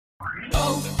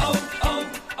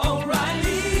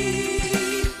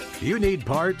O'Reilly. You need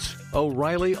parts?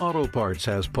 O'Reilly Auto Parts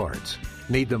has parts.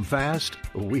 Need them fast?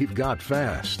 We've got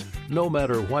fast. No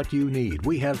matter what you need,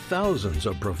 we have thousands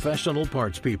of professional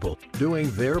parts people doing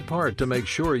their part to make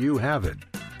sure you have it.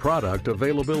 Product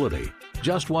availability.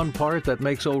 Just one part that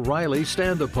makes O'Reilly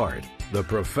stand apart. The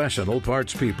professional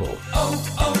parts people.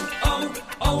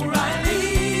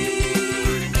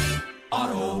 O'Reilly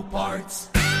Auto Parts.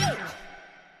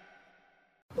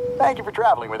 Thank you for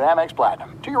traveling with Amex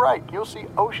Platinum. To your right, you'll see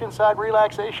oceanside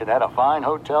relaxation at a fine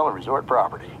hotel and resort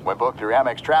property. When booked through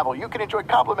Amex Travel, you can enjoy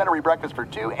complimentary breakfast for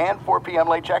 2 and 4 p.m.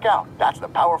 late checkout. That's the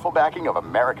powerful backing of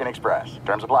American Express.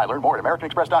 Terms apply. Learn more at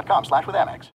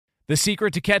americanexpress.com/withAmex. The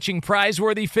secret to catching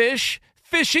prize-worthy fish?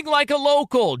 Fishing like a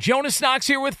local. Jonas Knox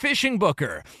here with Fishing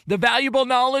Booker. The valuable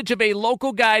knowledge of a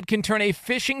local guide can turn a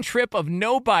fishing trip of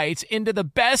no bites into the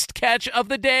best catch of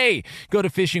the day. Go to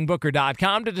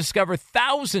fishingbooker.com to discover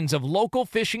thousands of local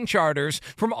fishing charters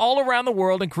from all around the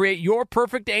world and create your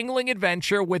perfect angling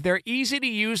adventure with their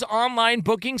easy-to-use online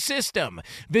booking system.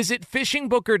 Visit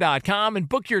fishingbooker.com and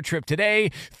book your trip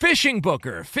today. Fishing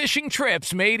Booker. Fishing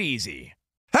trips made easy.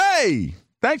 Hey!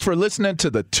 Thanks for listening to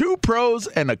the Two Pros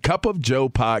and a Cup of Joe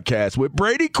podcast with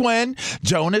Brady Quinn,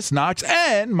 Jonas Knox,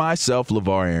 and myself,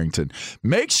 LaVar Arrington.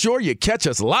 Make sure you catch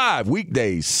us live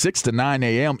weekdays 6 to 9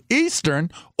 a.m.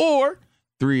 Eastern or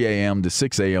 3 a.m. to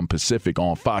 6 a.m. Pacific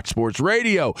on Fox Sports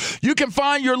Radio. You can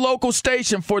find your local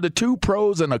station for the Two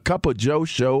Pros and a Cup of Joe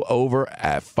show over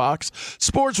at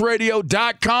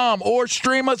foxsportsradio.com or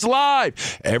stream us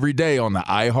live every day on the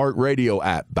iHeartRadio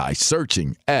app by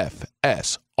searching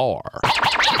FSR. Now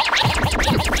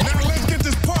let's get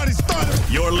this party started.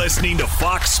 You're listening to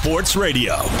Fox Sports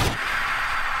Radio.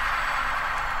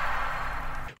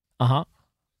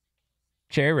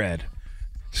 Cherry Red.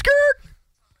 Skirt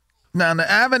down the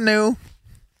avenue.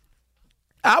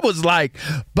 I was like,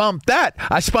 bump that.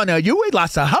 I spun a you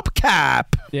lost a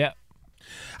hubcap. Yeah.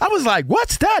 I was like,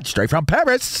 what's that? Straight from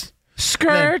Paris.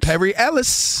 Skirt. Perry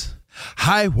Ellis.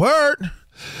 High word.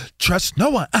 Trust no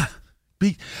one.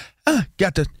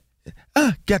 Got them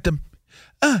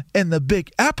in the Big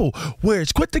Apple where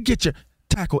it's quick to get your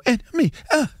tackle and me.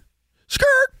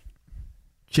 Skirt.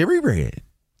 Cherry Red.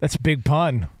 That's a big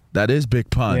pun. That is big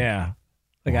pun. Yeah.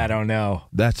 Like, I don't know.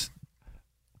 That's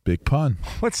big pun.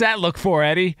 What's that look for,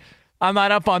 Eddie? I'm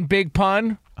not up on big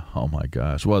pun. Oh, my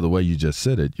gosh. Well, the way you just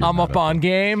said it. I'm up on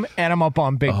game, and I'm up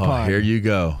on big pun. Here you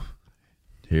go.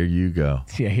 Here you go.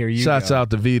 Yeah, here you Shouts go. out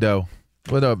to Vito.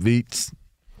 What up, Veets?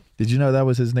 Did you know that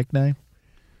was his nickname?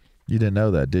 You didn't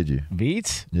know that, did you?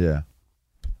 Veets? Yeah.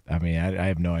 I mean, I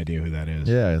have no idea who that is.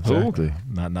 Yeah, exactly.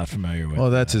 Who? Not familiar with. Well,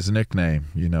 that's his nickname,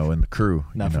 in the crew.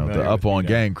 Not the Up on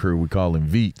Gang crew, we call him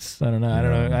Veets. I don't know.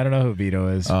 I don't know who Vito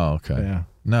is. Oh, okay. Yeah.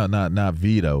 No, not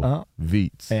Vito.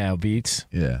 Veets. Yeah, Veets.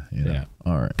 Yeah. Yeah.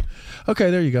 All right. Okay,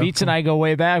 there you go. Veets and I go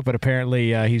way back, but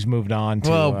apparently he's moved on to.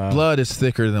 Well, blood is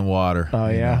thicker than water. Oh,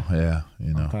 yeah? Yeah.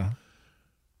 Okay.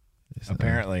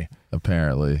 Apparently.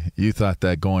 Apparently. You thought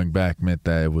that going back meant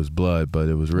that it was blood, but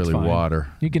it was really water.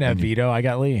 You can have Vito. I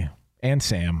got Lee. And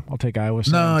Sam. I'll take Iowa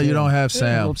Sam. No, too. you don't have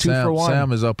Sam. Yeah,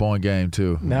 Sam is up on game,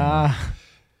 too. Nah.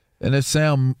 And if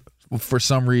Sam, for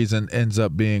some reason, ends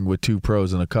up being with Two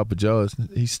Pros and a Cup of Joes,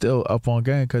 he's still up on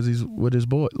game because he's with his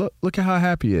boy. Look at how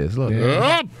happy he is. Look.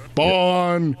 Up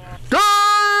on game!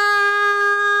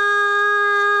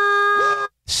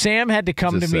 Sam had to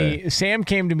come to me. Sam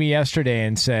came to me yesterday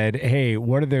and said, "Hey,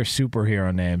 what are their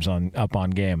superhero names up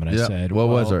on game?" And I said, "What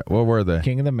were they?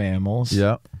 King of the Mammals.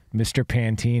 Yep. Mr.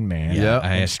 Pantene Man. Yep.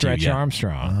 I asked Stretch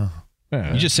Armstrong.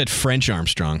 You just said French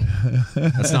Armstrong.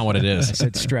 That's not what it is. I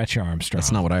said Stretch Armstrong.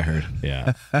 That's not what I heard.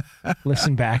 Yeah.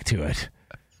 Listen back to it.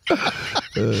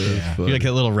 You like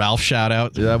a little Ralph shout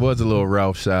out? Yeah, that was a little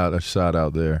Ralph shout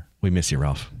out there. We miss you,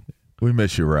 Ralph. We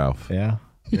miss you, Ralph. Yeah.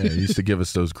 Yeah, he used to give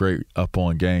us those great up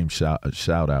on game shout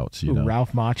outs.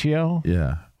 Ralph Macchio?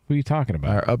 Yeah. Who are you talking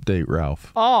about? Our update,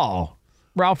 Ralph. Oh,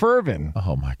 Ralph Irvin.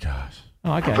 Oh my gosh.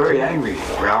 Oh, okay. Very angry,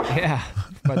 Ralph. Yeah,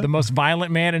 but the most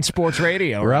violent man in sports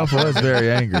radio. Ralph was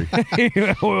very angry. He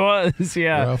was,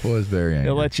 yeah. Ralph was very angry.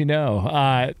 He'll let you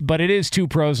know. But it is Two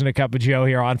Pros and a Cup of Joe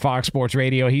here on Fox Sports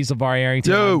Radio. He's LaVar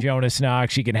Arrington. I'm Jonas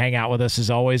Knox. You can hang out with us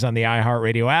as always on the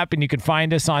iHeartRadio app, and you can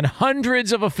find us on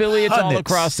hundreds of affiliates all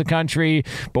across the country.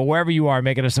 But wherever you are,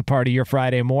 making us a part of your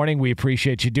Friday morning, we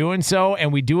appreciate you doing so,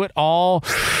 and we do it all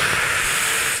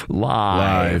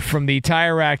live from the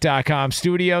TireRack.com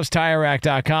studios.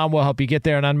 TireRack.com will help you get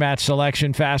there. An unmatched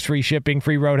selection, fast free shipping,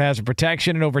 free road hazard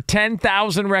protection, and over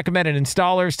 10,000 recommended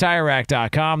installers.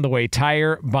 TireRack.com, the way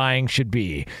tire buying should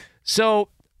be. So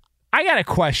I got a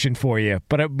question for you,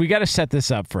 but we got to set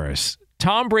this up first.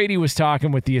 Tom Brady was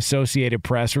talking with the Associated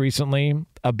Press recently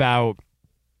about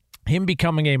him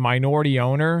becoming a minority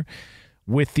owner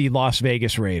with the Las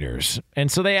Vegas Raiders.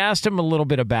 And so they asked him a little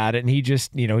bit about it, and he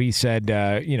just, he said,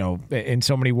 in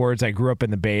so many words, I grew up in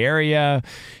the Bay Area,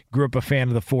 grew up a fan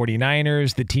of the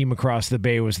 49ers. The team across the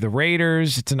Bay was the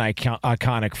Raiders. It's an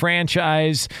iconic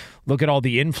franchise. Look at all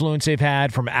the influence they've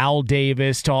had from Al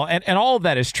Davis to all, and all of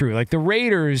that is true. Like the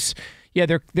Raiders, yeah,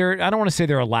 they're I don't want to say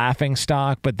they're a laughing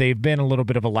stock, but they've been a little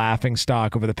bit of a laughing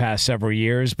stock over the past several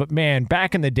years. But man,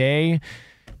 back in the day,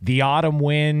 the Autumn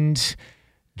Wind,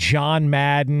 John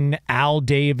Madden, Al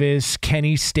Davis,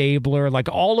 Kenny Stabler, like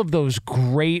all of those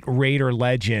great Raider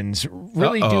legends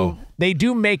really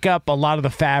do make up a lot of the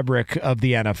fabric of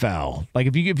the NFL. Like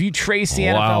if you trace the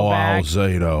NFL back,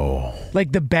 Zato,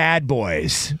 like the bad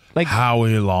boys, like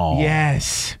Howie Long,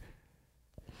 yes,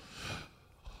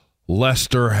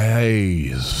 Lester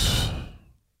Hayes,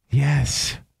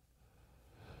 yes,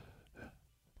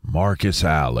 Marcus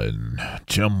Allen,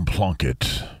 Jim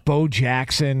Plunkett, Bo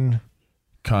Jackson,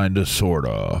 kinda, sort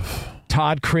of.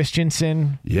 Todd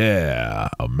Christensen. Yeah,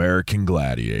 American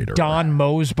Gladiator. Don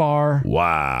Mosbar.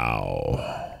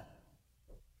 Wow.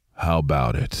 How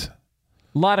about it?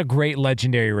 A lot of great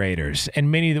legendary Raiders, and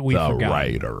many that we forgot. The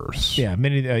Raiders. Yeah,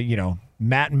 many,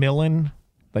 Matt Millen.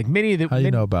 Like many that. How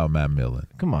you know about Matt Millen?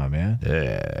 Come on, man.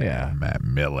 Yeah. Matt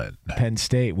Millen. Penn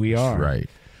State, we are. Right.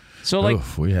 So,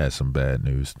 we had some bad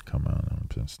news come out on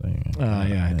Penn State.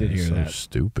 Yeah, I did hear that. So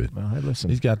stupid. Well, hey,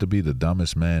 listen. He's got to be the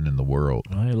dumbest man in the world.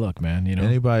 Well, hey, look, man.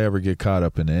 Anybody ever get caught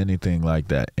up in anything like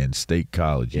that in state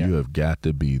college, you have got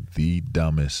to be the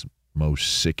dumbest,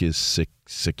 most sicko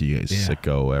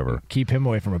ever. Keep him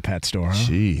away from a pet store, huh?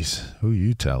 Jeez, who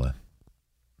you telling?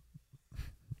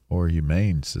 Or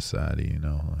Humane Society,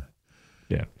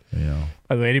 Yeah.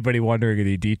 By the way, anybody wondering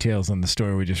any details on the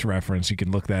story we just referenced, you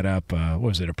can look that up.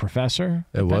 Was it a professor?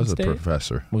 It was a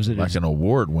professor. Was it like an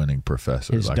award-winning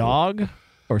professor? His dog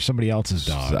or somebody else's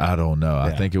dog? I don't know. Yeah.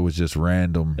 I think it was just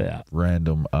random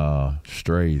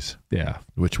strays. Yeah.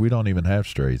 Which we don't even have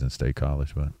strays in State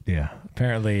College, but yeah.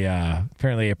 Apparently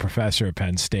a professor at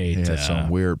Penn State. He had some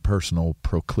weird personal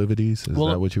proclivities. Is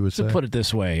that what you would say? To put it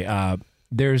this way,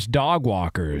 there's dog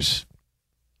walkers,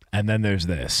 and then there's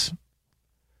this.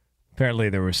 Apparently,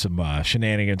 there was some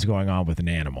shenanigans going on with an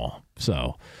animal.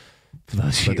 So,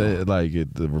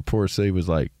 the reports say he was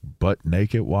like butt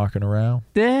naked walking around.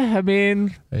 Yeah, I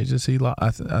mean, I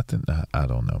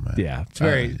don't know, man. Yeah, it's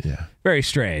very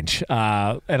strange,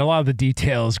 and a lot of the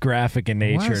details graphic in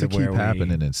nature. Why does it keep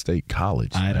happening in State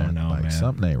College? I don't know, man.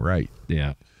 Something ain't right.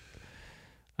 Yeah.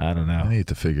 I don't know. I need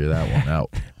to figure that one out.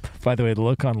 By the way, the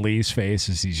look on Lee's face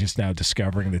is he's just now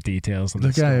discovering the details of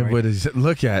the story.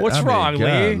 Look at what's wrong,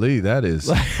 Lee? Lee, that is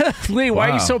Lee. Why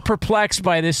are you so perplexed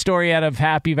by this story out of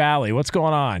Happy Valley? What's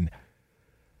going on?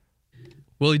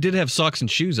 Well, he did have socks and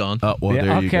shoes on.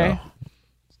 There you go.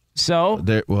 So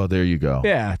there you go.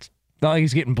 Yeah, it's not like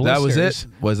he's getting blisters. That was it.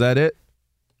 Was that it?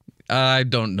 I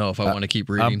don't know if I want to keep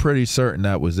reading. I'm pretty certain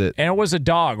that was it. And it was a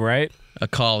dog, right? A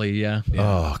collie, yeah.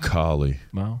 Oh, collie.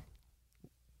 Well,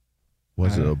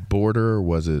 was it a border? Or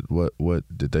was it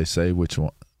what did they say? Which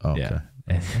one? Oh, yeah.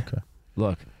 Okay. Okay.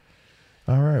 Look.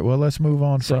 All right. Well, let's move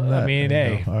on from that. I mean,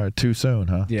 hey. All right. Too soon,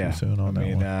 huh? Yeah. Too soon on that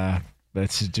one.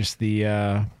 That's just the.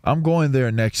 I'm going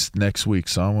there next week,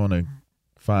 so I want to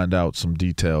find out some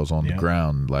details on the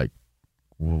ground, like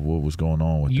what was going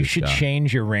on with this guy. You should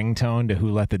change your ringtone to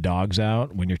 "Who Let the Dogs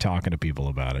Out" when you're talking to people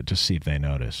about it. Just see if they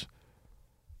notice.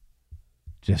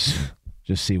 Just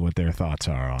see what their thoughts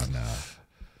are on.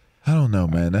 I don't know,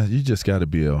 man. You just got to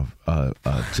be I don't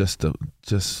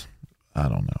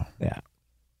know. Yeah,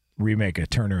 remake a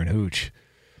Turner and Hooch.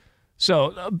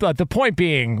 So, but the point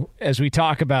being, as we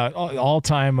talk about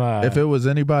all-time, if it was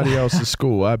anybody else's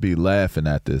school, I'd be laughing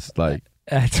at this. Like,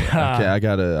 okay, I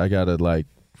gotta like,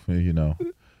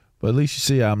 but at least you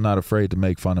see, I'm not afraid to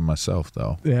make fun of myself,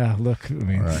 though. Yeah, look, I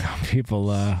mean, some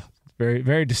people. Very,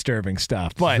 very disturbing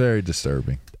stuff. But very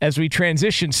disturbing. As we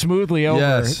transition smoothly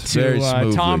over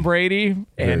to Tom Brady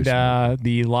and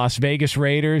the Las Vegas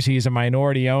Raiders, he's a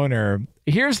minority owner.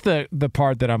 Here's the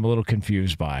part that I'm a little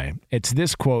confused by. It's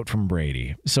this quote from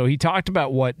Brady. So he talked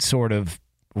about what sort of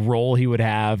role he would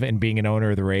have in being an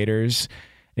owner of the Raiders.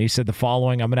 And he said the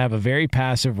following: I'm going to have a very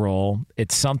passive role.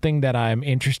 It's something that I'm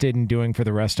interested in doing for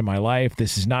the rest of my life.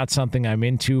 This is not something I'm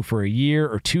into for a year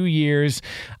or 2 years.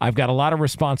 I've got a lot of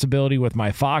responsibility with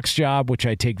my Fox job, which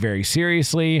I take very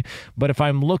seriously. But if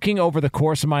I'm looking over the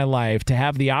course of my life, to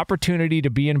have the opportunity to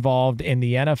be involved in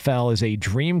the NFL is a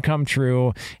dream come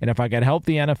true. And if I could help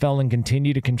the NFL and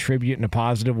continue to contribute in a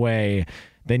positive way,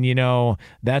 then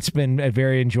that's been a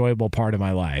very enjoyable part of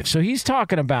my life. So he's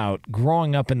talking about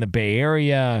growing up in the Bay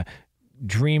Area,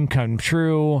 dream come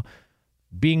true,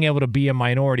 being able to be a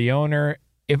minority owner.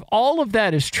 If all of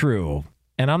that is true,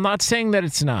 and I'm not saying that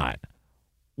it's not,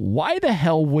 why the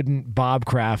hell wouldn't Bob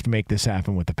Kraft make this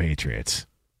happen with the Patriots?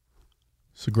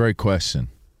 It's a great question.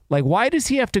 Like, why does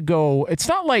he have to go? It's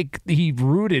not like he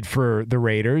rooted for the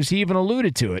Raiders. He even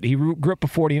alluded to it. He grew up a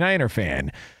 49er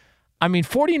fan. I mean,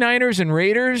 49ers and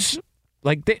Raiders,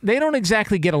 like, they don't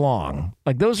exactly get along.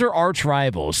 Like, those are arch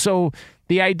rivals. So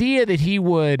the idea that he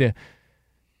would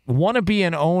want to be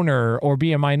an owner or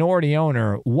be a minority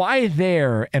owner, why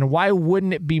there, and why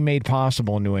wouldn't it be made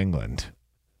possible in New England?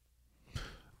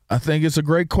 I think it's a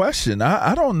great question.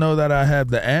 I don't know that I have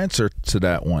the answer to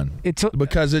that one.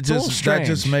 Because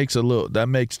that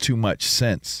makes too much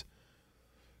sense.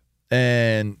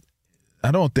 And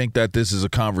I don't think that this is a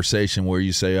conversation where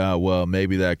you say, well,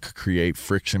 maybe that could create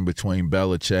friction between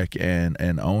Belichick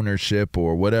and ownership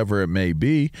or whatever it may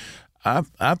be.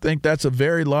 I think that's a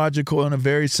very logical and a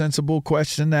very sensible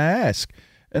question to ask.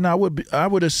 And I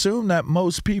would assume that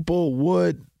most people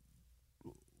would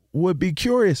be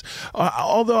curious.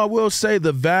 Although I will say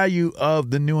the value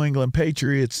of the New England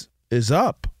Patriots is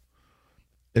up.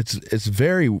 It's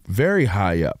very, very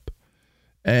high up.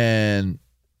 And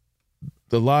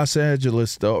the Las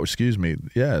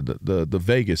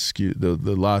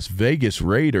Vegas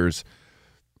Raiders,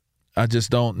 I just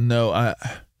don't know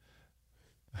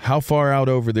how far out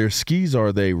over their skis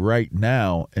are they right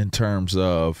now in terms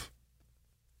of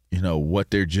what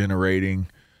they're generating.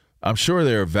 I'm sure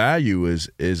their value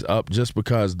is up just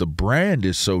because the brand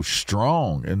is so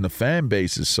strong and the fan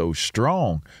base is so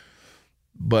strong.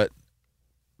 But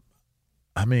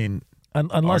I mean,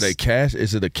 are they cash?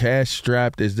 Is it a cash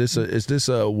strapped? Is this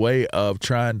a way of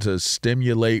trying to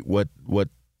stimulate what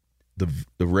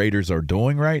the Raiders are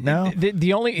doing right now?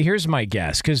 Here's my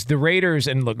guess, because the Raiders,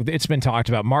 and look, it's been talked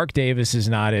about, Mark Davis is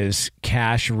not as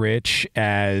cash rich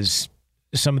as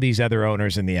some of these other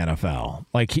owners in the NFL.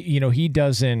 Like, he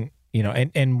doesn't,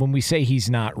 and when we say he's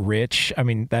not rich, I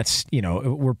mean, that's,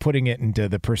 we're putting it into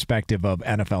the perspective of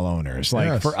NFL owners. Like,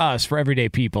 yes. For us, for everyday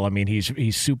people, I mean,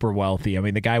 he's super wealthy. I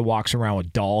mean, the guy walks around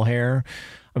with doll hair.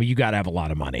 I mean, you got to have a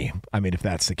lot of money. I mean, if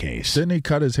that's the case. Didn't he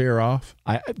cut his hair off?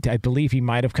 I believe he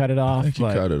might have cut it off. I think he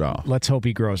cut it off. Let's hope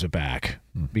he grows it back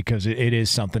because it is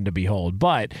something to behold.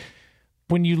 But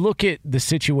when you look at the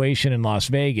situation in Las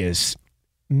Vegas,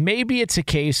 maybe it's a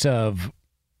case of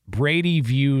Brady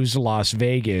views Las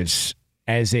Vegas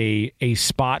as a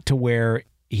spot to where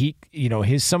he,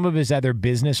 some of his other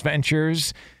business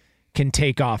ventures can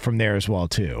take off from there as well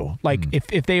too. Like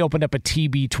if they opened up a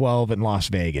TB12 in Las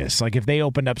Vegas, like if they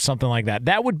opened up something like that,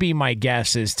 that would be my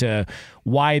guess as to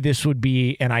why this would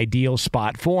be an ideal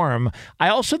spot for him. I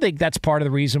also think that's part of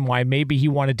the reason why maybe he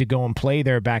wanted to go and play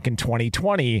there back in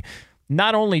 2020.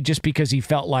 Not only just because he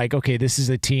felt like, okay, this is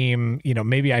a team,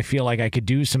 maybe I feel like I could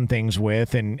do some things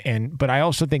with, but I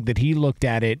also think that he looked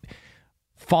at it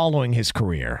following his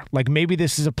career. Like maybe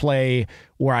this is a play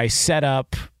where I set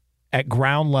up at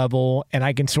ground level and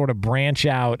I can sort of branch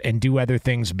out and do other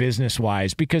things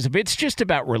business-wise. Because if it's just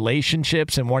about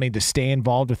relationships and wanting to stay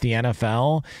involved with the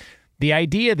NFL, the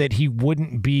idea that he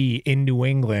wouldn't be in New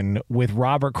England with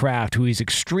Robert Kraft, who he's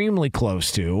extremely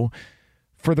close to,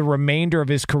 for the remainder of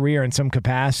his career in some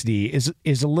capacity is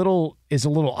a little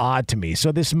odd to me.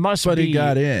 So this must be. But he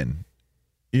got in.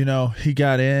 He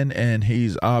got in, and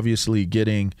he's obviously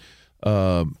getting.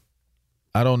 I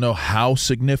don't know how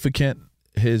significant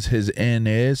his in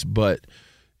is, but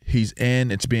he's in.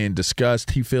 It's being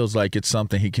discussed. He feels like it's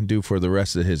something he can do for the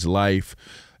rest of his life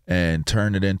and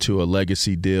turn it into a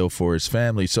legacy deal for his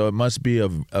family. So it must be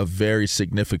a very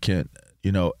significant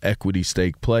equity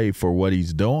stake play for what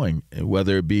he's doing,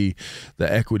 whether it be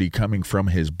the equity coming from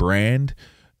his brand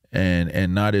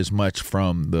and not as much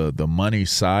from the money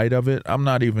side of it. I'm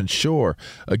not even sure.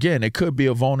 Again, it could be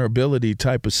a vulnerability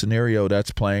type of scenario that's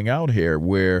playing out here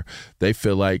where they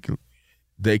feel like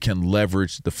they can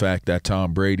leverage the fact that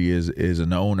Tom Brady is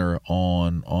an owner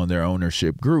on their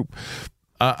ownership group.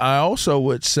 I also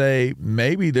would say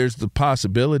maybe there's the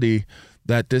possibility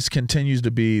that this continues to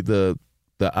be the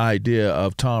idea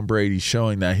of Tom Brady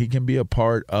showing that he can be a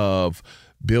part of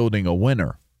building a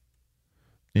winner.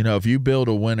 If you build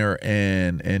a winner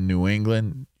in New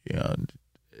England,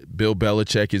 Bill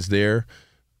Belichick is there,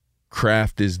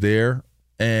 Kraft is there,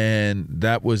 and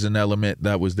that was an element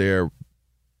that was there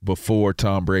before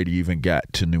Tom Brady even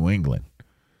got to New England.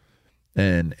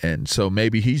 And so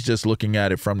maybe he's just looking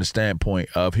at it from the standpoint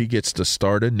of he gets to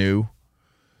start anew.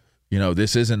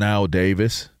 This isn't Al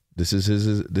Davis. This is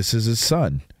his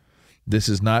son. This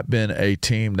has not been a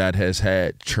team that has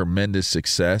had tremendous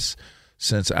success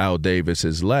since Al Davis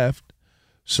has left.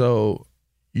 So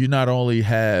you not only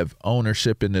have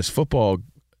ownership in this football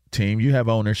team, you have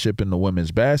ownership in the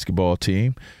women's basketball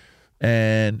team,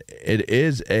 and it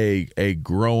is a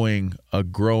growing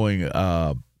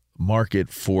market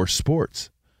for sports.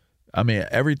 I mean,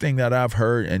 everything that I've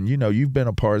heard, and you've been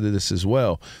a part of this as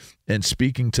well, and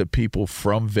speaking to people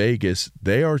from Vegas,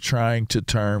 they are trying to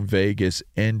turn Vegas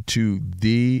into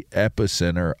the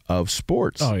epicenter of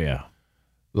sports. Oh yeah,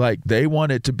 like they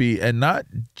want it to be, and not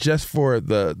just for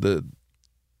the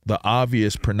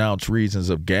obvious pronounced reasons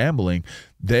of gambling.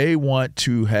 They want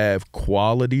to have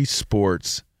quality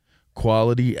sports,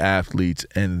 quality athletes,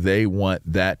 and they want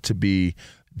that to be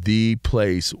the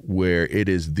place where it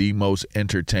is the most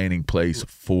entertaining place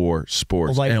for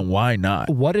sports. And why not?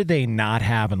 What do they not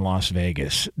have in Las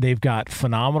Vegas? They've got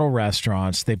phenomenal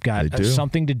restaurants. They've got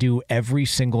something to do every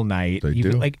single night. They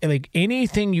do. Like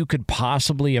anything you could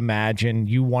possibly imagine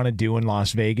you want to do in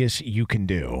Las Vegas, you can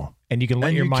do. And you can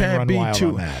let your mind run wild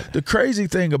on that. The crazy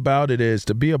thing about it is,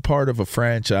 to be a part of a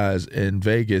franchise in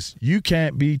Vegas, you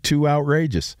can't be too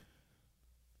outrageous.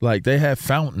 Like, they have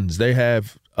fountains. They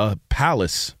have a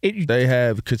palace. They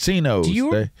have casinos.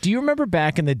 Do you remember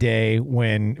back in the day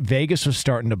when Vegas was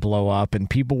starting to blow up and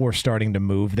people were starting to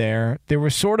move there? There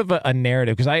was sort of a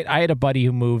narrative, because I had a buddy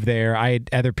who moved there. I had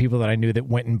other people that I knew that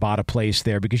went and bought a place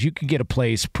there, because you could get a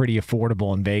place pretty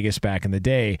affordable in Vegas back in the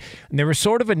day. And there was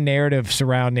sort of a narrative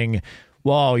surrounding,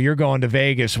 well, you're going to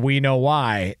Vegas, we know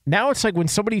why. Now it's like when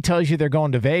somebody tells you they're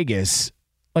going to Vegas,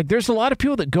 like, there's a lot of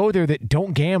people that go there that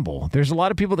don't gamble. There's a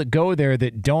lot of people that go there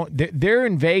that don't. They're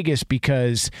in Vegas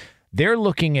because they're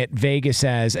looking at Vegas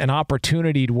as an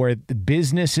opportunity to where the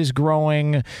business is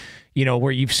growing,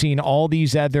 where you've seen all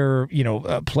these other,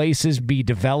 places be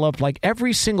developed. Like,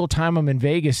 every single time I'm in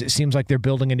Vegas, it seems like they're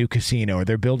building a new casino, or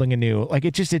they're building a new, like,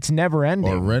 it's never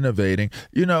ending. Or renovating.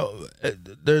 You're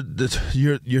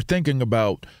thinking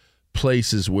about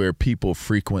places where people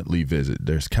frequently visit.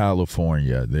 There's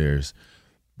California.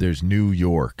 There's New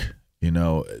York.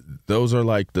 Those are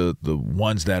like the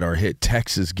ones that are hit.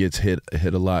 Texas gets hit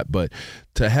a lot. But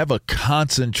to have a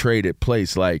concentrated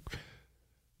place, like,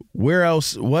 where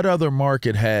else, what other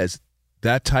market has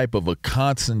that type of a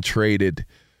concentrated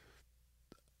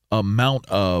amount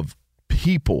of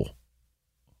people?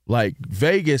 Like,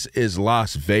 Vegas is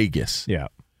Las Vegas. Yeah.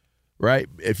 Right?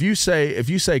 If you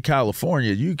say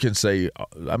California, you can say,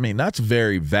 I mean, that's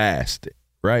very vast.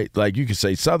 Right? Like, you could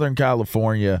say Southern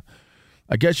California.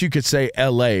 I guess you could say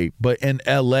L.A., but in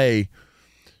L.A.,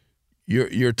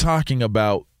 you're talking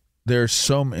about, there's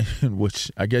so many,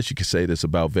 which I guess you could say this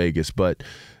about Vegas, but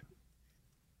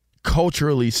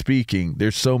culturally speaking,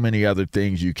 there's so many other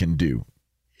things you can do.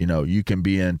 You can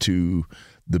be into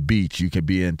the beach, you can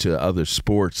be into other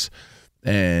sports,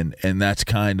 and that's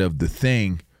kind of the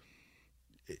thing.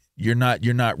 You're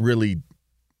not really,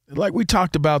 like we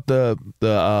talked about the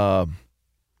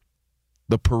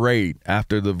parade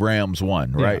after the Rams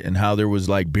won, right? Yeah. And how there was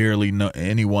like barely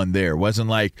anyone there. It wasn't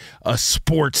like a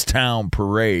sports town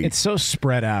parade. It's so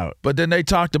spread out. But then they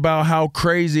talked about how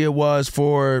crazy it was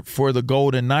for the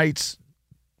Golden Knights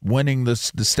winning the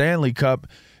Stanley Cup,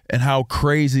 and how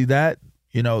crazy that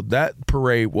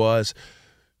parade was.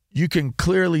 You can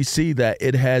clearly see that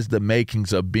it has the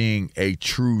makings of being a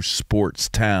true sports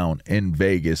town in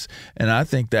Vegas. And I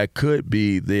think that could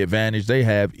be the advantage they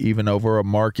have, even over a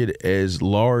market as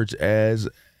large as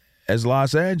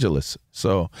Los Angeles.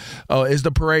 So, is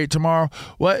the parade tomorrow?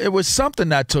 Well, it was something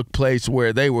that took place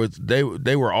where they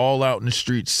were all out in the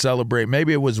streets celebrating.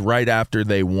 Maybe it was right after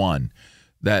they won.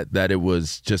 That it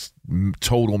was just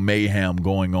total mayhem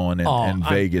going on in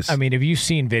Vegas. I mean, have you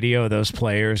seen video of those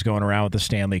players going around with the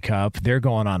Stanley Cup? They're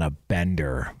going on a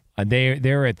bender.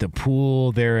 They're at the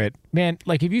pool.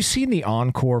 Like, have you seen the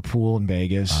Encore pool in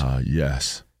Vegas?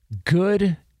 Yes.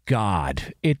 Good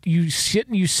God. You sit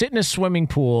in a swimming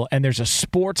pool, and there's a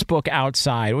sports book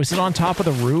outside. Was it on top of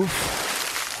the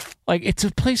roof? Like,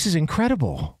 the place is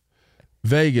incredible.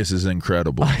 Vegas is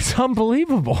incredible. It's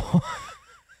unbelievable.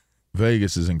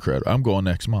 Vegas is incredible. I'm going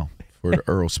next month for the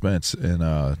Earl Spence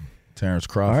and Terrence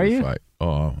Crawford fight.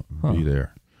 Oh, I'll be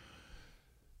there.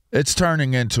 It's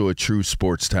turning into a true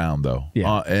sports town, though.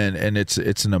 Yeah. And it's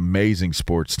an amazing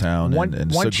sports town,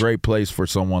 and it's a great place for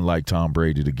someone like Tom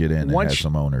Brady to get in and have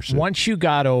some ownership. Once you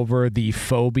got over the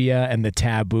phobia and the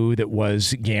taboo that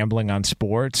was gambling on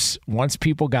sports, once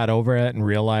people got over it and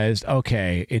realized,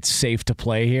 okay, it's safe to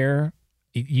play here,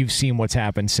 you've seen what's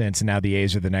happened since, and now the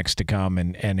A's are the next to come.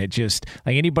 And it just,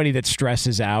 like anybody that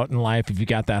stresses out in life, if you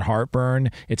got that heartburn,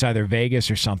 it's either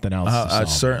Vegas or something else. I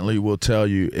certainly will tell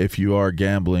you, if you are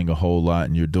gambling a whole lot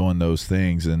and you're doing those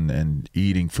things and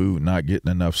eating food, not getting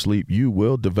enough sleep, you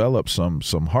will develop some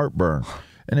heartburn.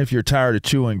 And if you're tired of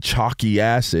chewing chalky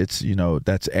acids,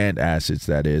 that's antacids,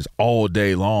 that is, all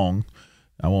day long,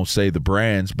 I won't say the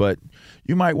brands, but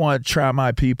you might want to try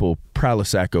my people,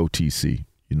 Prilosec OTC.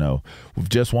 With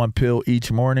just one pill each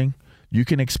morning, you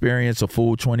can experience a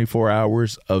full 24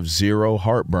 hours of zero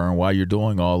heartburn while you're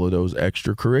doing all of those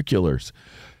extracurriculars.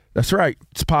 That's right.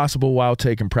 It's possible while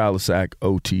taking Prilosec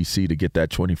OTC to get that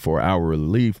 24-hour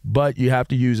relief, but you have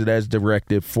to use it as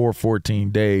directed for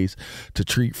 14 days to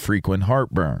treat frequent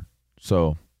heartburn.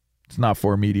 So it's not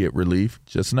for immediate relief.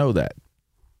 Just know that.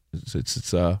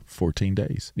 It's 14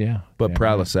 days. Yeah. But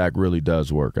Prilosec really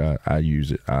does work. I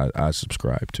use it. I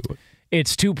subscribe to it.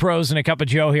 It's Two Pros and a Cup of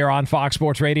Joe here on Fox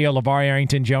Sports Radio. LaVar,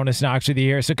 Arrington, Jonas, Knox with you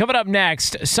here. So coming up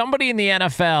next, somebody in the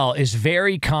NFL is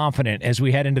very confident as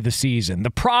we head into the season.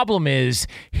 The problem is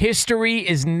history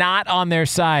is not on their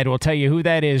side. We'll tell you who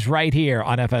that is right here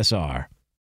on FSR.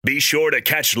 Be sure to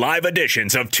catch live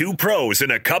editions of Two Pros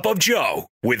and a Cup of Joe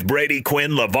with Brady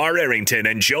Quinn, LaVar Arrington,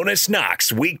 and Jonas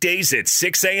Knox weekdays at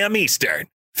 6 a.m. Eastern,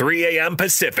 3 a.m.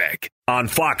 Pacific on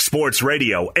Fox Sports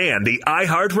Radio and the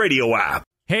iHeartRadio app.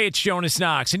 Hey, it's Jonas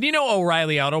Knox, and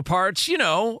O'Reilly Auto Parts,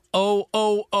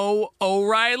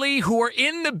 O'Reilly, who are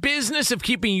in the business of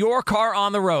keeping your car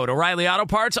on the road. O'Reilly Auto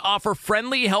Parts offer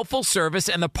friendly, helpful service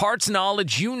and the parts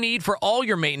knowledge you need for all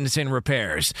your maintenance and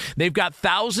repairs. They've got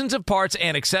thousands of parts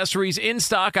and accessories in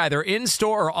stock, either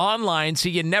in-store or online, so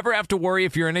you never have to worry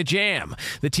if you're in a jam.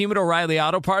 The team at O'Reilly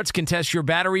Auto Parts can test your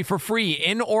battery for free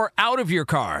in or out of your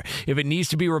car. If it needs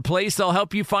to be replaced, they'll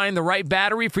help you find the right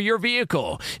battery for your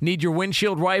vehicle. Need your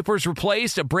windshield wipers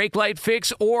replaced, a brake light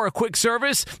fix, or a quick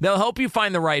service? They'll help you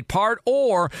find the right part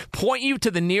or point you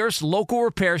to the nearest local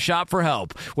repair shop for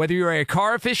help. Whether you're a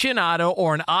car aficionado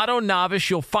or an auto novice,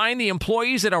 you'll find the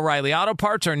employees at O'Reilly Auto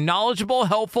Parts are knowledgeable,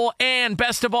 helpful, and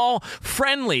best of all,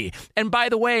 friendly. And by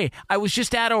the way, I was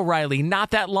just at O'Reilly not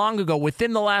that long ago,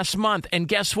 within the last month, and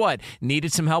guess what?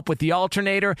 Needed some help with the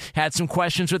alternator, had some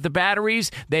questions with the batteries.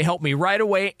 They helped me right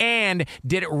away and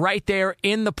did it right there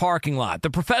in the parking lot. The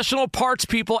professional parts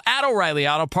people at O'Reilly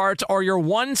Auto Parts are your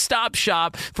one-stop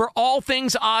shop for all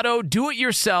things auto,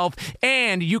 do-it-yourself,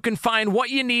 and you can find what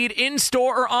you need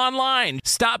in-store or online.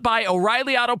 Stop by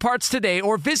O'Reilly Auto Parts today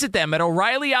or visit them at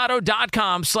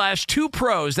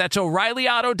O'ReillyAuto.com/2pros. That's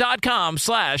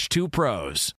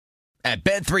O'ReillyAuto.com/2pros. At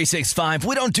Bet365,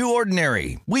 we don't do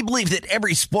ordinary. We believe that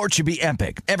every sport should be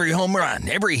epic. Every home run,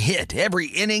 every hit, every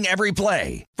inning, every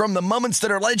play. From the moments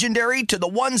that are legendary to the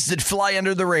ones that fly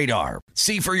under the radar.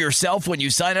 See for yourself when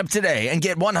you sign up today and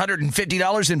get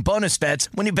 $150 in bonus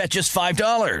bets when you bet just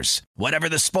 $5. Whatever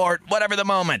the sport, whatever the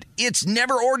moment, it's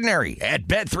never ordinary at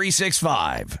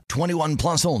Bet365. 21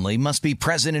 plus only. Must be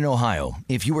present in Ohio.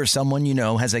 If you or someone you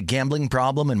know has a gambling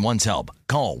problem and wants help,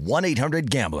 call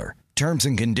 1-800-GAMBLER. Terms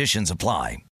and conditions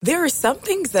apply. There are some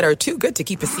things that are too good to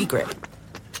keep a secret.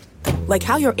 Like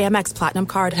how your Amex Platinum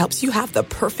card helps you have the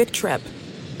perfect trip.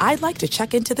 I'd like to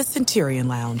check into the Centurion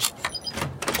Lounge.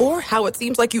 Or how it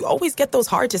seems like you always get those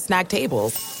hard-to-snag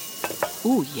tables.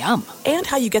 Ooh, yum. And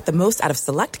how you get the most out of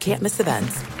select can't-miss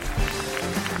events.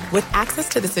 With access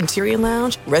to the Centurion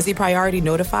Lounge, Resi Priority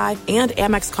Notify, and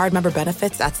Amex card member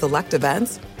benefits at select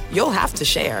events, you'll have to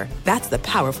share. That's the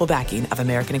powerful backing of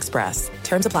American Express.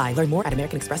 Terms apply. Learn more at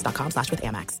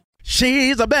americanexpress.com/withAmex.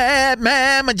 She's a bad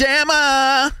mama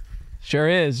jamma. Sure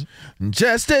is.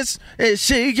 Just as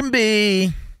she can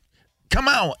be. Come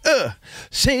on.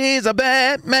 She's a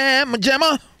bad mama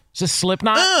jamma. Is this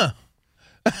Slipknot?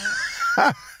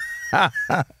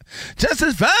 Just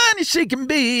as fine as she can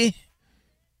be.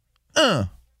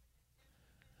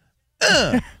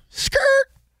 Skirt.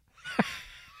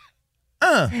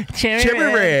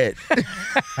 Cherry red.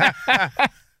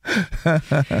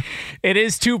 It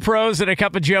is Two Pros and a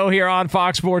Cup of Joe here on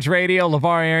Fox Sports Radio.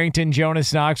 LaVar Arrington,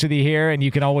 Jonas Knox with you here, and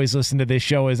you can always listen to this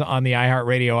show on the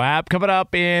iHeartRadio app. Coming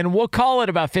up in, we'll call it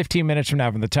about 15 minutes from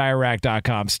now from the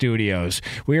TireRack.com studios,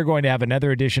 we are going to have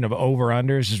another edition of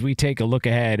Over-Unders as we take a look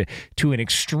ahead to an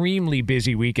extremely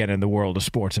busy weekend in the world of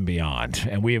sports and beyond.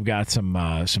 And we have got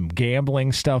some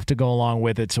gambling stuff to go along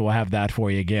with it, so we'll have that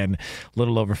for you again a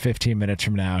little over 15 minutes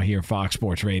from now here, Fox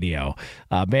Sports Radio.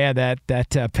 Man,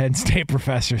 that Penn State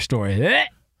professor story.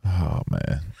 Oh,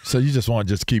 man. So you just want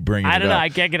to just keep bringing it up. I don't know. I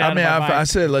can't get out of my mind. I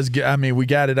said let's get – we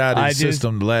got it out of the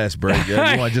system the last break. You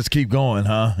want to just keep going,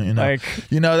 huh?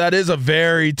 That is a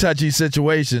very touchy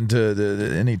situation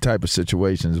to any type of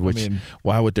situations, which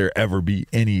why would there ever be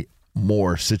any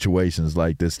more situations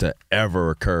like this to ever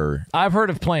occur? I've heard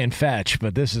of playing fetch,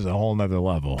 but this is a whole nother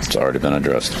level. It's already been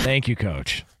addressed. Thank you,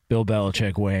 Coach. Bill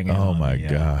Belichick weighing in on my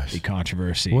gosh. The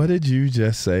controversy. What did you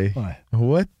just say?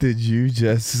 What did you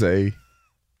just say?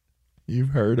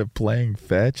 You've heard of playing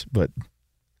fetch, but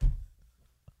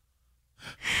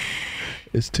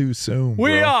it's too soon, bro.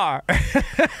 We are.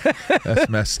 That's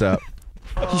messed up.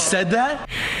 He said that?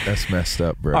 That's messed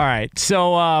up, bro. All right.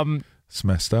 So it's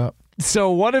messed up.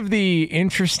 So one of the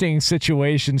interesting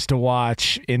situations to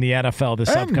watch in the NFL this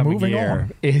upcoming year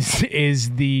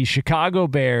is the Chicago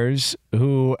Bears,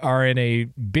 who are in a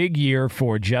big year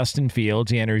for Justin Fields.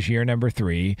 He enters year number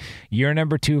 3. Year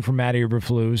number 2 for Matty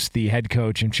Eberflus, the head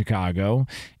coach in Chicago.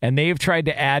 And they've tried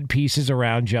to add pieces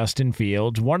around Justin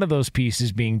Fields. One of those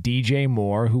pieces being DJ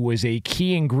Moore, who was a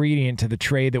key ingredient to the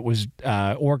trade that was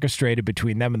orchestrated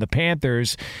between them and the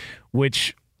Panthers,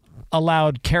 which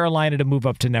allowed Carolina to move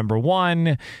up to number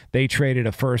 1. They traded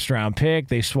a first-round pick.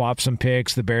 They swapped some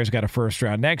picks. The Bears got a first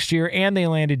round next year, and they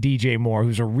landed DJ Moore,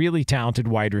 who's a really talented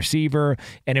wide receiver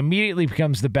and immediately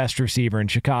becomes the best receiver in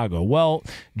Chicago. Well,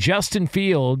 Justin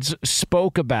Fields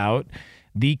spoke about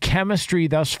the chemistry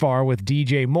thus far with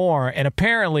DJ Moore, and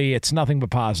apparently it's nothing but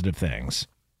positive things.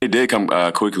 It did come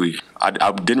quickly.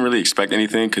 I didn't really expect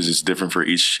anything because it's different for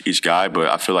each guy, but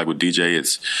I feel like with DJ,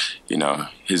 it's,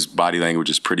 his body language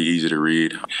is pretty easy to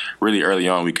read. Really early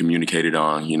on, we communicated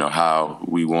on, how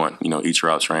we want, each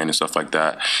route ran and stuff like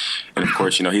that. And of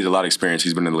course, he's a lot of experience.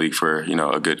 He's been in the league for,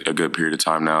 a good period of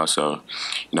time now. So,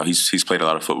 he's played a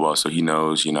lot of football, so he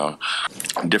knows,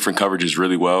 different coverages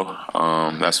really well.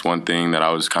 That's one thing that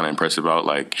I was kind of impressed about,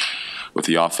 with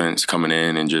the offense coming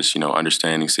in and just,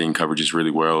 understanding, seeing coverages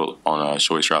really well on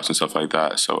short routes and stuff like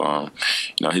that. So,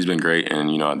 he's been great, and,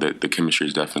 the chemistry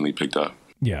has definitely picked up.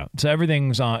 Yeah. So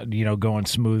everything's on, going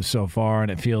smooth so far, and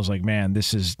it feels like, man,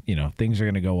 this is, things are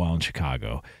going to go well in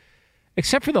Chicago.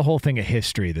 Except for the whole thing of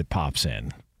history that pops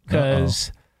in.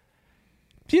 Because,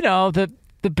 the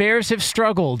Bears have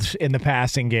struggled in the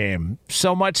passing game.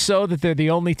 So much so that they're the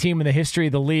only team in the history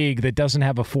of the league that doesn't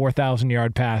have a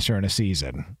 4,000-yard passer in a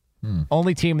season.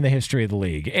 Only team in the history of the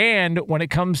league. And when it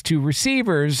comes to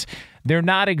receivers, they're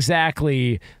not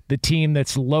exactly the team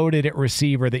that's loaded at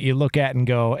receiver that you look at and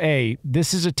go, hey,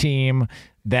 this is a team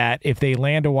that if they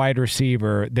land a wide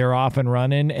receiver, they're off and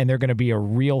running, and they're going to be a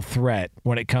real threat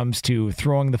when it comes to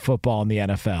throwing the football in the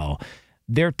NFL.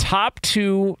 Their top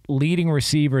 2 leading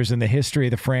receivers in the history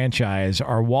of the franchise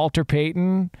are Walter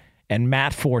Payton and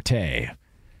Matt Forte.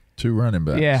 2 running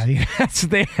backs. Yeah, that's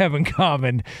what they have in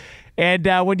common. And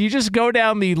when you just go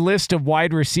down the list of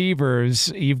wide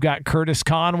receivers, you've got Curtis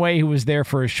Conway, who was there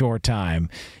for a short time.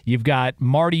 You've got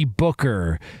Marty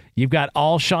Booker. You've got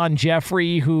Alshon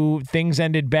Jeffrey, who things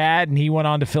ended bad, and he went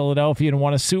on to Philadelphia and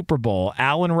won a Super Bowl.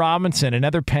 Allen Robinson,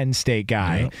 another Penn State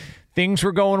guy. Yep. Things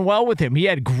were going well with him. He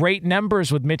had great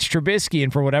numbers with Mitch Trubisky,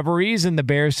 and for whatever reason, the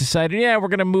Bears decided, we're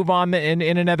going to move on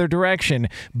in another direction.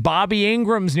 Bobby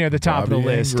Ingram's near the top of the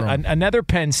list, another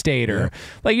Penn Stater.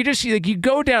 Yeah. You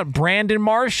go down, Brandon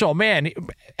Marshall. Man,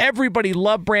 everybody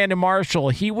loved Brandon Marshall.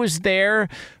 He was there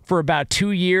for about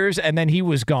 2 years, and then he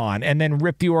was gone, and then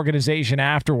ripped the organization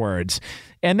afterwards.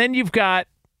 And then you've got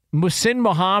Muhsin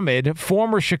Muhammad,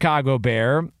 former Chicago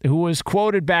Bear, who was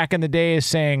quoted back in the day as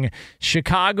saying,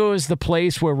 Chicago is the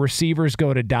place where receivers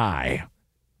go to die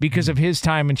because of his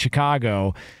time in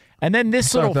Chicago. And then I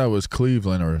thought that was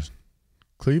Cleveland or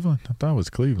Cleveland? I thought it was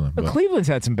Cleveland. But Cleveland's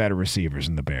had some better receivers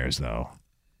than the Bears, though.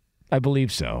 I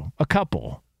believe so. A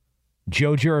couple.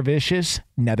 Joe Juravicius,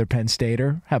 another Penn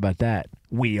Stater. How about that?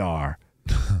 We are.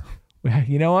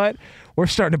 You know what? We're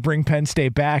starting to bring Penn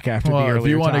State back after the earlier if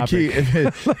you want topic.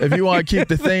 If you want to keep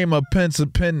the theme of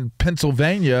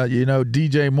Pennsylvania,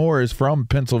 DJ Moore is from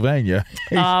Pennsylvania.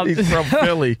 He's from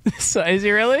Philly. So, is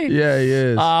he really? Yeah, he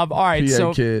is. All right,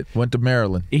 PA kid went to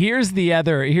Maryland. Here's the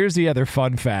other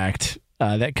fun fact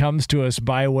that comes to us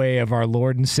by way of our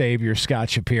Lord and Savior Scott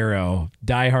Shapiro,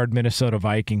 diehard Minnesota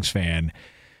Vikings fan.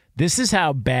 This is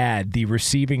how bad the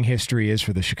receiving history is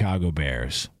for the Chicago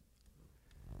Bears.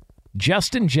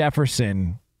 Justin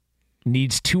Jefferson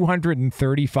needs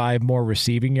 235 more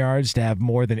receiving yards to have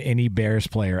more than any Bears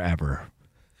player ever.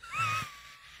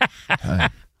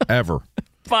 Ever.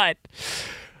 But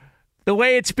The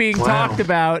way it's being talked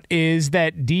about is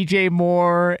that DJ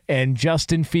Moore and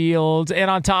Justin Fields, and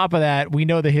on top of that, we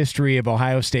know the history of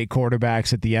Ohio State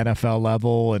quarterbacks at the NFL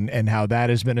level and how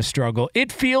that has been a struggle.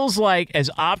 It feels like,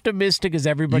 as optimistic as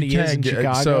everybody is in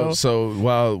Chicago. So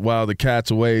while the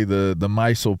cat's away, the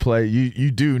mice will play.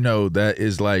 You do know that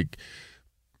is like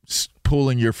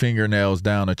pulling your fingernails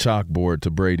down a chalkboard to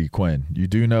Brady Quinn. You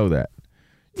do know that.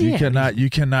 You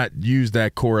cannot use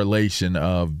that correlation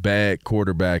of bad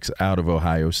quarterbacks out of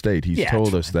Ohio State. He's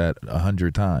told us that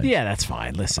 100 times. Yeah, that's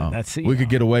fine. Listen, we could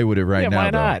get away with it now. Why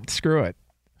not? Screw it.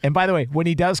 And by the way, when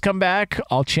he does come back,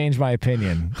 I'll change my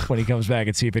opinion when he comes back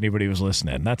and see if anybody was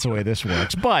listening. That's the way this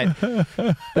works. But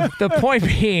the point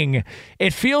being,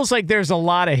 it feels like there's a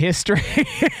lot of history.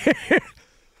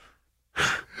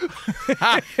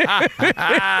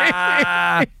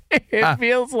 It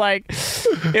feels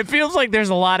like there's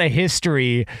a lot of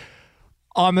history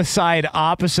on the side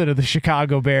opposite of the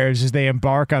Chicago Bears as they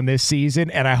embark on this season,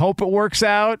 and I hope it works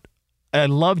out. I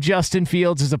love Justin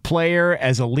Fields as a player,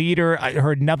 as a leader. I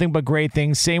heard nothing but great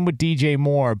things. Same with DJ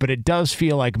Moore, but it does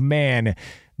feel like, man,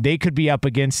 they could be up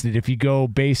against it if you go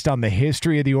based on the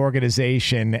history of the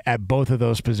organization at both of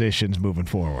those positions moving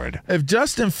forward. If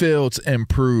Justin Fields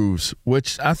improves,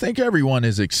 which I think everyone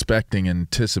is expecting and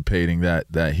anticipating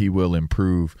that he will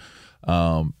improve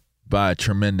by a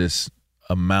tremendous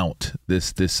amount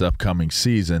this upcoming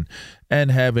season,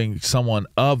 and having someone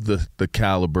of the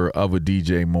caliber of a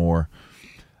DJ Moore,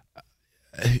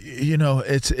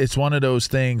 it's one of those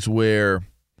things where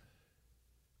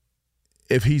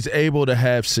if he's able to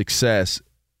have success,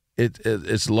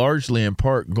 it's largely in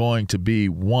part going to be,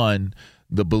 one,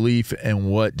 the belief in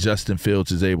what Justin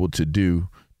Fields is able to do,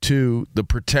 two, the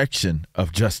protection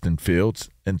of Justin Fields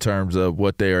in terms of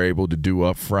what they are able to do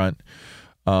up front,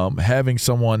 having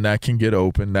someone that can get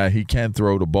open, that he can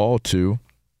throw the ball to,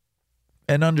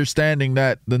 and understanding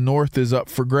that the North is up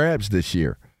for grabs this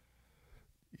year.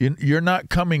 You're not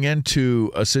coming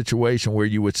into a situation where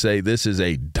you would say this is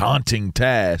a daunting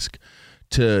task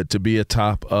to be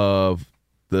atop of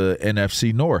the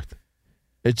NFC North.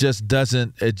 It just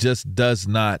does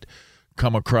not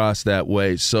come across that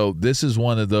way. So this is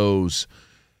one of those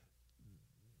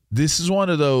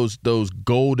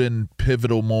golden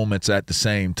pivotal moments at the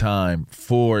same time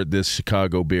for this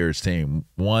Chicago Bears team.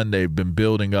 One, they've been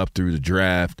building up through the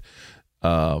draft.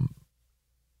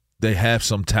 They have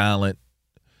some talent.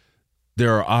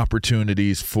 There are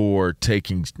opportunities for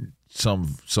taking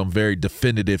some very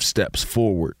definitive steps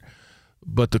forward.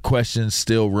 But the question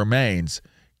still remains,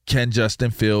 can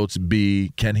Justin Fields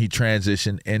can he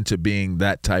transition into being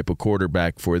that type of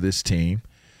quarterback for this team?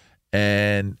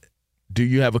 And do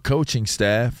you have a coaching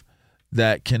staff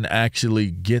that can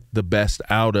actually get the best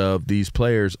out of these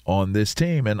players on this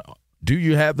team? And do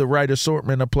you have the right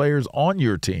assortment of players on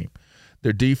your team?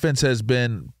 Their defense has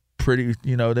been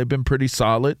they've been pretty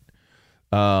solid.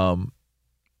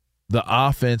 The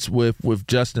offense with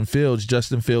Justin Fields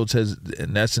has,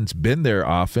 in essence, been their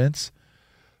offense.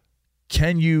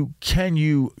 Can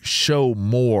you show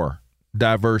more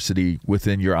diversity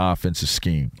within your offensive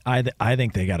scheme? I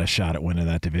think they got a shot at winning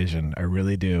that division. I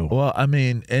really do. Well, I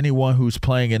mean, anyone who's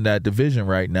playing in that division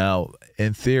right now,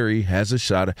 in theory, has a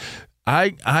shot.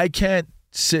 I can't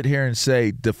sit here and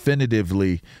say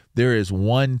definitively there is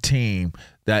one team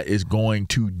that is going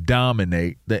to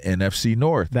dominate the NFC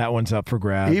North. That one's up for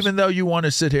grabs. Even though you want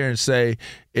to sit here and say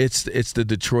it's the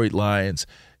Detroit Lions,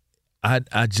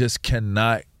 I just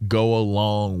cannot go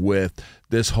along with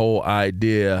this whole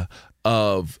idea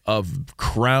of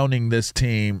crowning this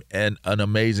team and an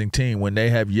amazing team when they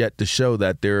have yet to show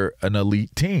that they're an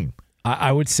elite team.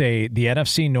 I would say the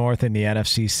NFC North and the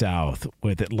NFC South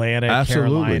with Atlanta,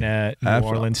 Absolutely. Carolina, New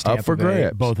Orleans, Tampa up for Bay,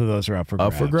 grabs. both of those are up for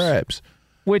grabs. Up for grabs.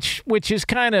 Which is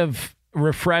kind of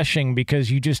refreshing because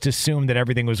you just assumed that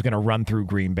everything was going to run through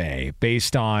Green Bay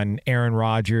based on Aaron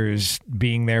Rodgers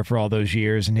being there for all those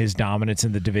years and his dominance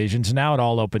in the division. So now it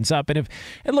all opens up. And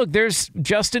look, there's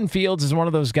Justin Fields is one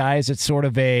of those guys that's sort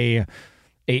of a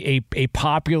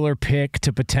popular pick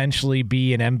to potentially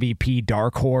be an MVP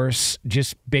dark horse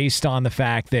just based on the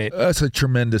fact that that's a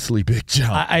tremendously big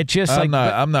jump.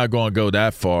 I'm not going to go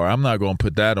that far. I'm not going to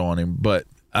put that on him, but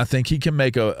I think he can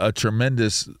make a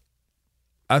tremendous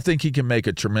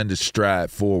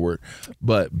stride forward.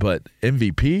 But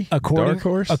MVP, dark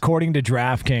horse? According to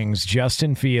DraftKings,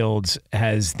 Justin Fields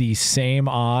has the same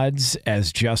odds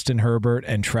as Justin Herbert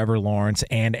and Trevor Lawrence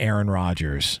and Aaron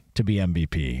Rodgers to be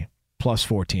MVP. Plus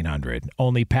 1,400.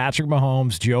 Only Patrick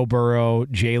Mahomes, Joe Burrow,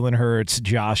 Jalen Hurts,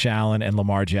 Josh Allen, and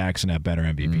Lamar Jackson have better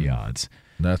MVP odds.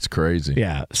 That's crazy.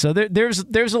 Yeah. So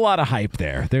there's a lot of hype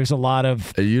there. There's a lot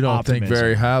of You don't optimism. think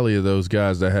very highly of those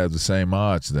guys that have the same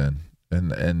odds then.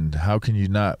 And how can you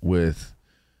not with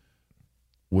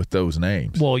those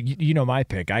names? Well, you know my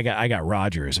pick. I got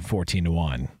Rodgers at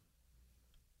 14-1.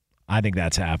 I think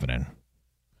that's happening.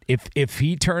 If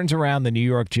he turns around the New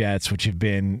York Jets, which have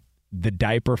been the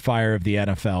diaper fire of the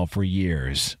NFL for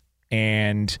years,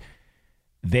 and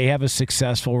they have a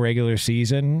successful regular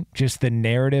season, just the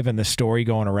narrative and the story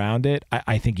going around it,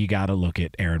 I think you got to look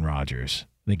at Aaron Rodgers.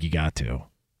 I think you got to.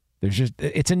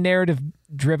 It's a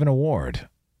narrative-driven award.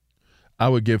 I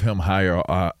would give him higher.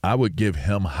 I would give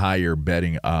him higher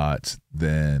betting odds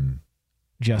than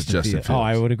Justin Fields. Oh,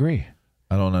 I would agree.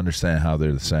 I don't understand how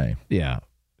they're the same. Yeah,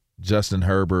 Justin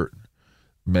Herbert,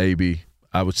 maybe.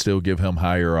 I would still give him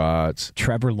higher odds.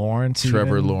 Trevor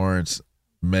Lawrence,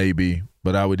 maybe,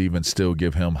 but I would even still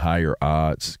give him higher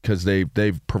odds because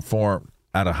they've performed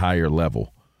at a higher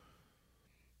level.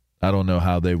 I don't know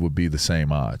how they would be the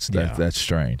same odds. That's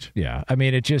strange. Yeah. I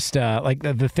mean, it just, like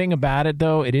the thing about it,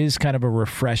 though, it is kind of a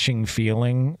refreshing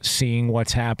feeling seeing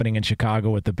what's happening in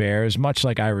Chicago with the Bears, much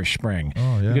like Irish Spring.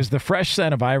 Oh, yeah. Because the fresh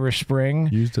scent of Irish Spring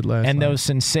used it last and night. Those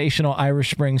sensational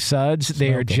Irish Spring suds,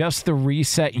 they are just the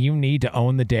reset you need to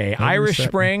own the day. Irish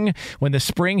Spring, when the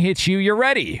spring hits you, you're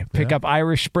ready. Pick up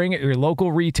Irish Spring at your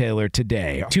local retailer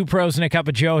today. Two Pros and a Cup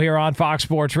of Joe here on Fox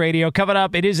Sports Radio. Coming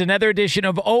up, it is another edition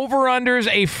of Over-Unders,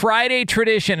 a Friday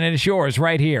tradition, and it's yours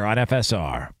right here on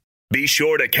FSR. Be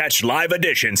sure to catch live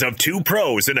editions of Two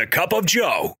Pros and a Cup of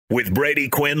Joe with Brady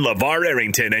Quinn, LaVar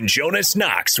Arrington, and Jonas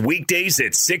Knox weekdays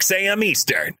at 6 a.m.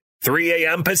 Eastern, 3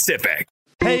 a.m. Pacific.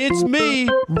 Hey, it's me,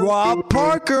 Rob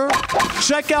Parker.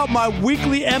 Check out my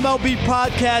weekly MLB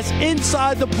podcast,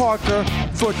 Inside the Parker,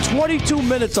 for 22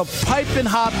 minutes of piping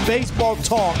hot baseball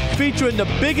talk featuring the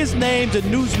biggest names and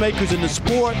newsmakers in the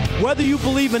sport. Whether you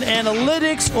believe in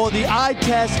analytics or the eye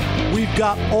test, we've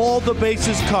got all the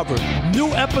bases covered. New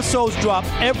episodes drop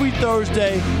every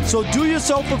Thursday, so do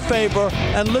yourself a favor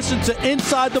and listen to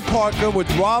Inside the Parker with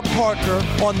Rob Parker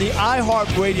on the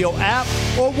iHeartRadio app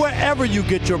or wherever you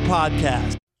get your podcasts.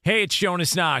 Hey, it's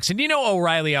Jonas Knox, and you know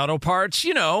O'Reilly Auto Parts.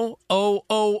 You know,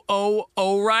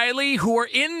 O'Reilly, who are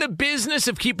in the business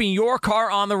of keeping your car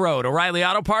on the road. O'Reilly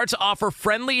Auto Parts offer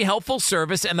friendly, helpful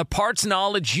service and the parts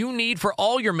knowledge you need for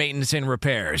all your maintenance and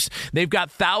repairs. They've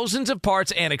got thousands of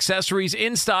parts and accessories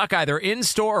in stock, either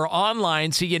in-store or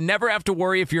online, so you never have to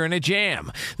worry if you're in a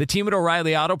jam. The team at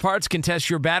O'Reilly Auto Parts can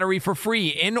test your battery for free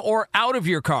in or out of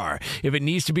your car. If it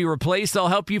needs to be replaced, they'll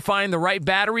help you find the right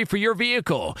battery for your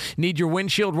vehicle. Need your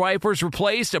windshield wipers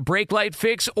replaced, a brake light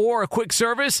fix, or a quick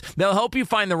service? They'll help you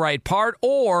find the right part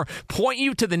or point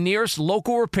you to the nearest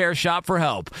local repair shop for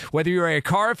help. Whether you're a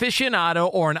car aficionado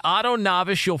or an auto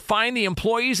novice, you'll find the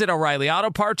employees at O'Reilly Auto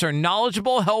Parts are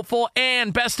knowledgeable, helpful,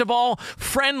 and best of all,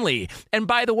 friendly. And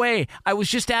by the way, I was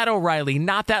just at O'Reilly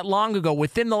not that long ago,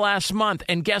 within the last month,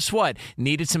 and guess what?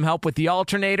 Needed some help with the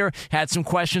alternator, had some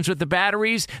questions with the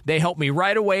batteries. They helped me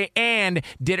right away and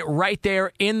did it right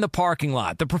there in the parking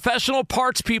lot. The professional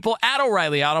parts people at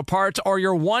O'Reilly Auto Parts are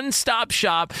your one-stop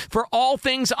shop for all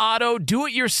things auto,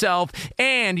 do-it-yourself,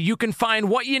 and you can find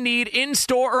what you need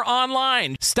in-store or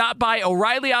online. Stop by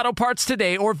O'Reilly Auto Parts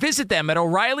today or visit them at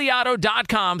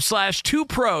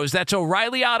O'ReillyAuto.com/2pros. That's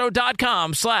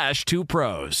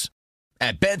O'ReillyAuto.com/2pros.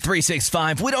 At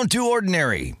Bet365, we don't do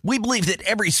ordinary. We believe that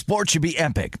every sport should be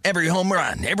epic. Every home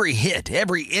run, every hit,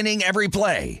 every inning, every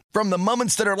play. From the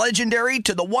moments that are legendary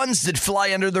to the ones that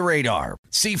fly under the radar.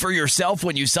 See for yourself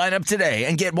when you sign up today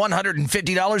and get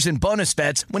 $150 in bonus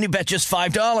bets when you bet just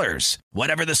 $5.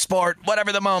 Whatever the sport,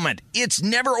 whatever the moment, it's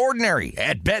never ordinary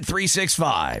at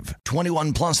Bet365.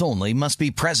 21 plus only. Must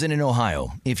be present in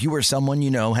Ohio. If you or someone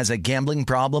you know has a gambling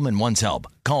problem and wants help,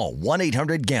 call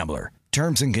 1-800-GAMBLER.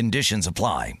 Terms and conditions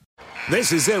apply.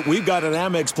 This is it. We've got an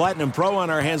Amex Platinum Pro on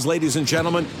our hands, ladies and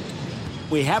gentlemen.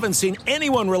 We haven't seen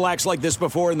anyone relax like this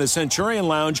before in the Centurion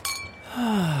Lounge.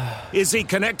 Is he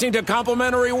connecting to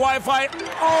complimentary Wi-Fi?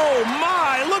 Oh,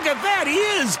 my. Look at that. He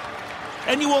is.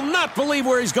 And you will not believe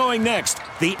where he's going next.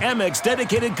 The Amex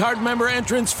dedicated card member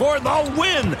entrance for the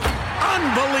win.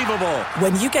 Unbelievable.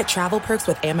 When you get travel perks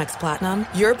with Amex Platinum,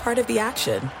 you're part of the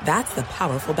action. That's the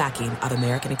powerful backing of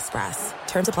American Express.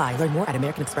 Terms apply. Learn more at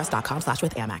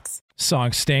americanexpress.com/withAmex.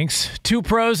 Song stinks. Two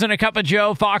Pros and a Cup of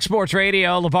Joe, Fox Sports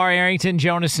Radio. LaVar Arrington,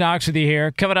 Jonas Knox with you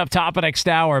here. Coming up top of next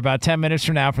hour, about 10 minutes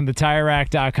from now from the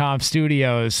TireRack.com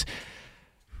studios.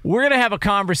 We're going to have a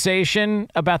conversation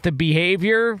about the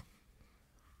behavior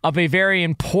of a very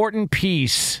important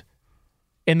piece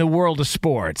in the world of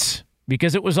sports.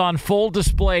 because it was on full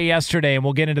display yesterday, and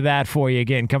we'll get into that for you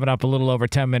again coming up a little over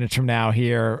 10 minutes from now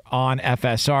here on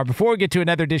FSR. Before we get to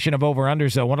another edition of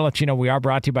Over-Unders, though, I want to let you know we are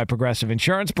brought to you by Progressive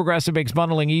Insurance. Progressive makes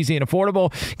bundling easy and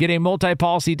affordable. Get a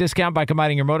multi-policy discount by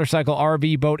combining your motorcycle,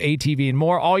 RV, boat, ATV, and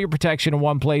more. All your protection in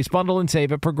one place. Bundle and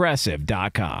save at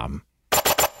Progressive.com.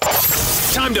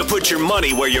 Time to put your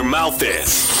money where your mouth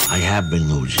is. I have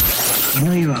been losing. You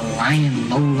know you're a lying,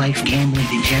 low-life gambling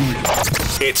degenerate.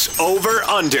 It's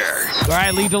Over-Under. All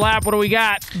right, lead the lap. What do we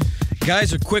got?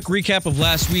 Guys, a quick recap of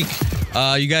last week.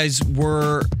 You guys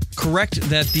were correct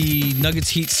that the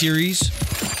Nuggets-Heat series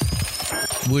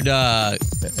would end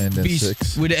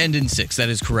in 6. That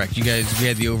is correct. You guys, we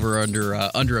had the over-under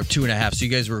of 2.5. So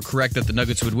you guys were correct that the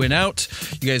Nuggets would win out.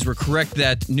 You guys were correct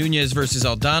that Nunez versus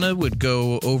Aldana would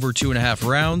go over 2.5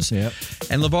 rounds. Yep.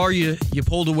 And LaVar, you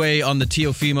pulled away on the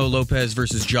Teofimo Lopez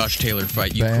versus Josh Taylor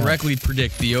fight. You correctly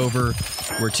predict the over,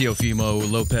 where Teofimo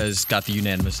Lopez got the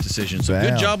unanimous decision. So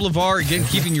good job, LaVar, again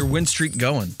keeping your win streak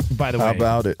going. By the way, how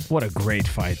about it? What a great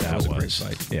fight that was. A great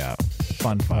fight. Yeah.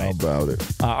 Fun fight. How about it?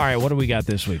 All right, what do we got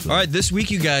this week? All right, this week,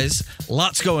 you guys,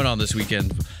 lots going on this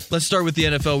weekend. Let's start with the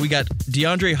NFL. We got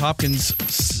DeAndre Hopkins'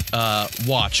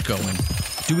 watch going.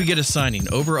 Do we get a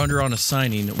signing? Over, under on a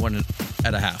signing,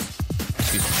 1.5.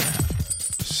 Excuse me,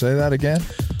 1.5. Say that again?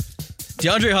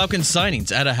 DeAndre Hopkins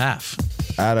signings at a half.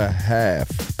 At a half.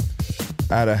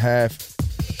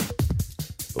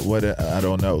 What? I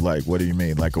don't know. Like, what do you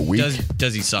mean? Like a week?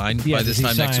 Does he sign by this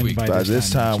time next week? By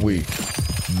this time week.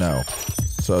 No.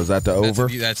 So is that the over?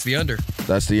 That's the under.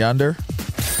 That's the under?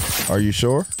 Are you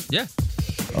sure? Yeah.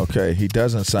 Okay, he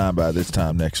doesn't sign by this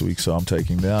time next week, so I'm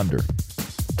taking the under.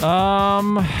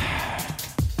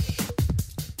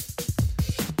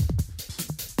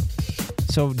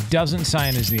 So doesn't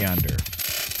sign is the under.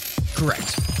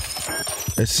 Correct.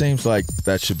 It seems like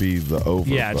that should be the over.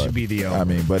 Yeah, it should be the over. I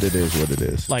mean, but it is what it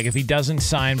is. Like if he doesn't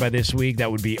sign by this week,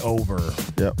 that would be over.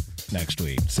 Yep. Next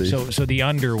week. See? So the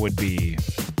under would be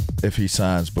if he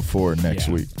signs before next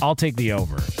week. I'll take the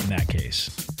over in that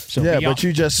case. So yeah, but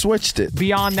you just switched it.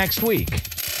 Beyond next week.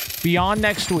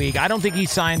 I don't think he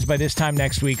signs by this time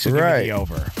next week, so give me the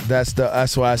over.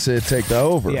 That's why I said take the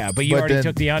over. Yeah, but you already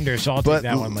took the under, so I'll take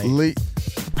that one late.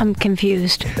 I'm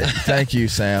confused. Thank you,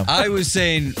 Sam. I was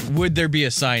saying, would there be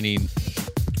a signing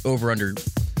over under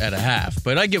at a half?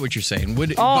 But I get what you're saying. You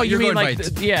mean like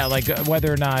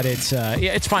whether or not it's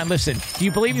it's fine. Listen, do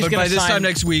you believe he's going to sign? But by this time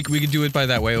next week, we could do it by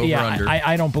that way, over under.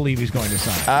 I don't believe he's going to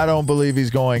sign. I don't believe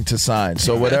he's going to sign.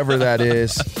 So whatever that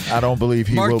is, I don't believe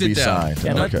he will be signed.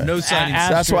 Yeah, okay. No signing.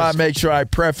 That's why I make sure I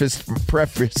preface.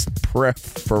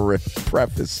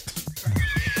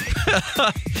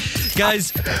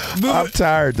 Guys, I'm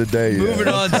tired today. Moving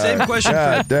on. Same question.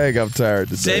 God dang, I'm tired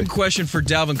today. Same question for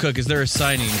Dalvin Cook. Is there a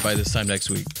signing by this time next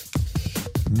week?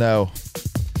 No.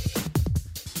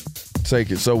 Take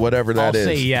it. So whatever that is.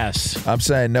 I'll say yes. I'm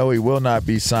saying no, he will not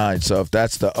be signed. So if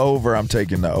that's the over, I'm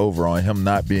taking the over on him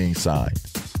not being signed.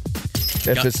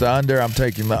 If it's the under, I'm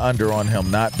taking the under on him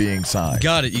not being signed.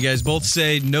 Got it. You guys both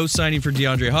say no signing for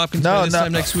DeAndre Hopkins by this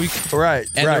time next week. Right.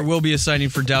 And there will be a signing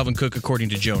for Dalvin Cook according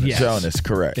to Jonas. Yes. Jonas,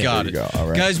 correct. Got it. Go. All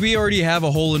right. Guys, we already have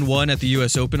a hole-in-one at the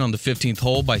U.S. Open on the 15th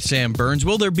hole by Sam Burns.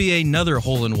 Will there be another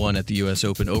hole-in-one at the U.S.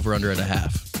 Open over under at a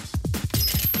half?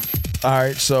 All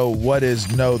right. So what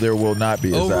is no, there will not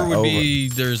be? Over would be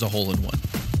there's a hole-in-one.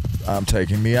 I'm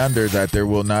taking the under that there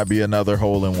will not be another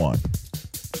hole-in-one.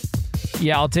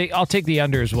 Yeah, I'll take the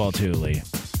under as well too, Lee.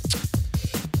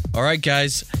 All right,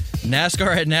 guys.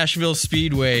 NASCAR at Nashville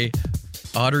Speedway.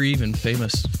 Odd or even,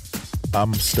 famous?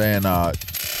 I'm staying odd.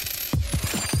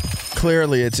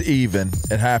 Clearly, it's even.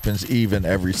 It happens even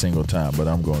every single time, but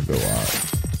I'm going to go odd.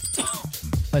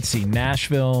 Let's see,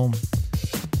 Nashville.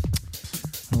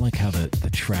 I don't like how the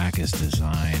track is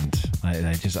designed.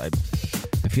 I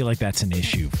feel like that's an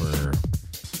issue for,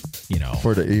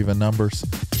 For the even numbers.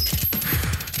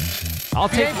 I'll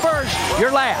take first.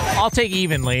 Your last. I'll take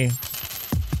evenly.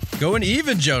 Going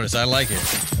even, Jonas. I like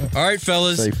it. All right,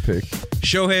 fellas. Safe pick.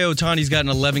 Shohei Ohtani's got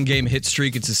an 11-game hit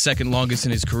streak. It's his second longest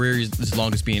in his career, his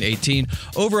longest being 18.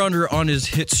 Over-under on his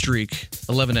hit streak,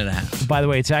 11.5. By the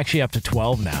way, it's actually up to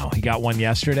 12 now. He got one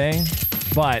yesterday.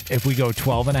 But if we go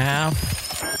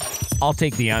 12.5, I'll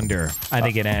take the under. I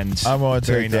think it ends the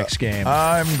very next game.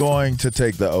 I'm going to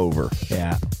take the over.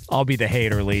 Yeah. I'll be the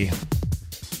hater, Lee.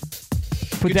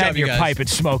 Put Good that job, in your guys. pipe and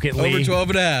smoke it, Lee.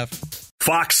 Over 12.5.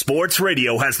 Fox Sports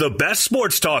Radio has the best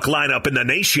sports talk lineup in the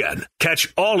nation.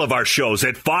 Catch all of our shows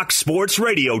at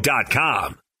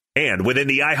foxsportsradio.com. And within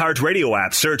the iHeartRadio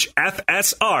app, search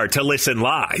FSR to listen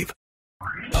live.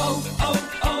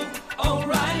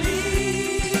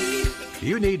 O'Reilly.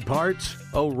 You need parts?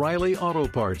 O'Reilly Auto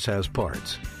Parts has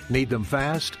parts. Need them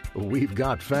fast? We've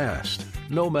got fast.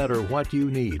 No matter what you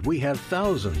need, we have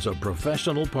thousands of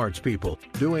professional parts people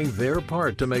doing their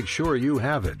part to make sure you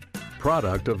have it.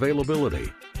 Product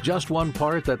availability. Just one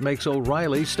part that makes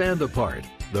O'Reilly stand apart.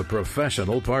 The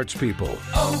professional parts people.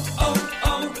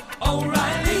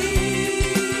 O'Reilly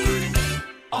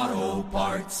Auto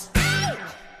Parts.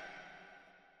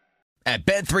 At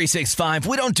Bet365,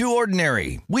 we don't do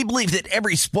ordinary. We believe that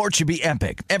every sport should be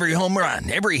epic. Every home run,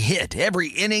 every hit, every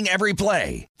inning, every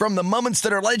play. From the moments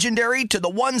that are legendary to the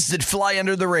ones that fly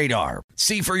under the radar.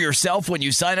 See for yourself when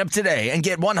you sign up today and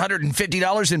get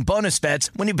 $150 in bonus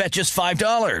bets when you bet just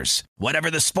 $5. Whatever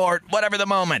the sport, whatever the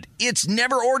moment, it's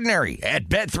never ordinary at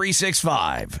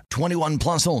Bet365. 21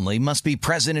 plus only. Must be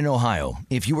present in Ohio.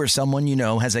 If you or someone you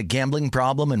know has a gambling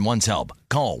problem and wants help,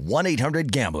 call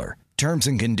 1-800-GAMBLER. Terms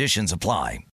and conditions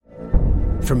apply.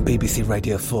 From BBC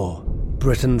Radio 4,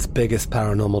 Britain's biggest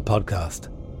paranormal podcast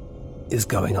is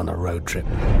going on a road trip.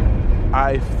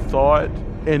 I thought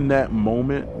in that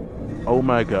moment, oh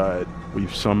my God,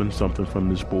 we've summoned something from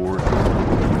this board.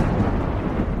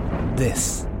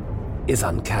 This is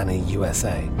Uncanny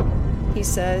USA. He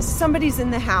says, somebody's in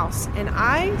the house, and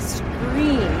I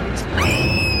screamed.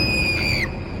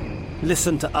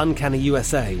 Listen to Uncanny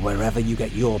USA wherever you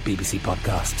get your BBC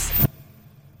podcasts,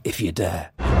 if you dare.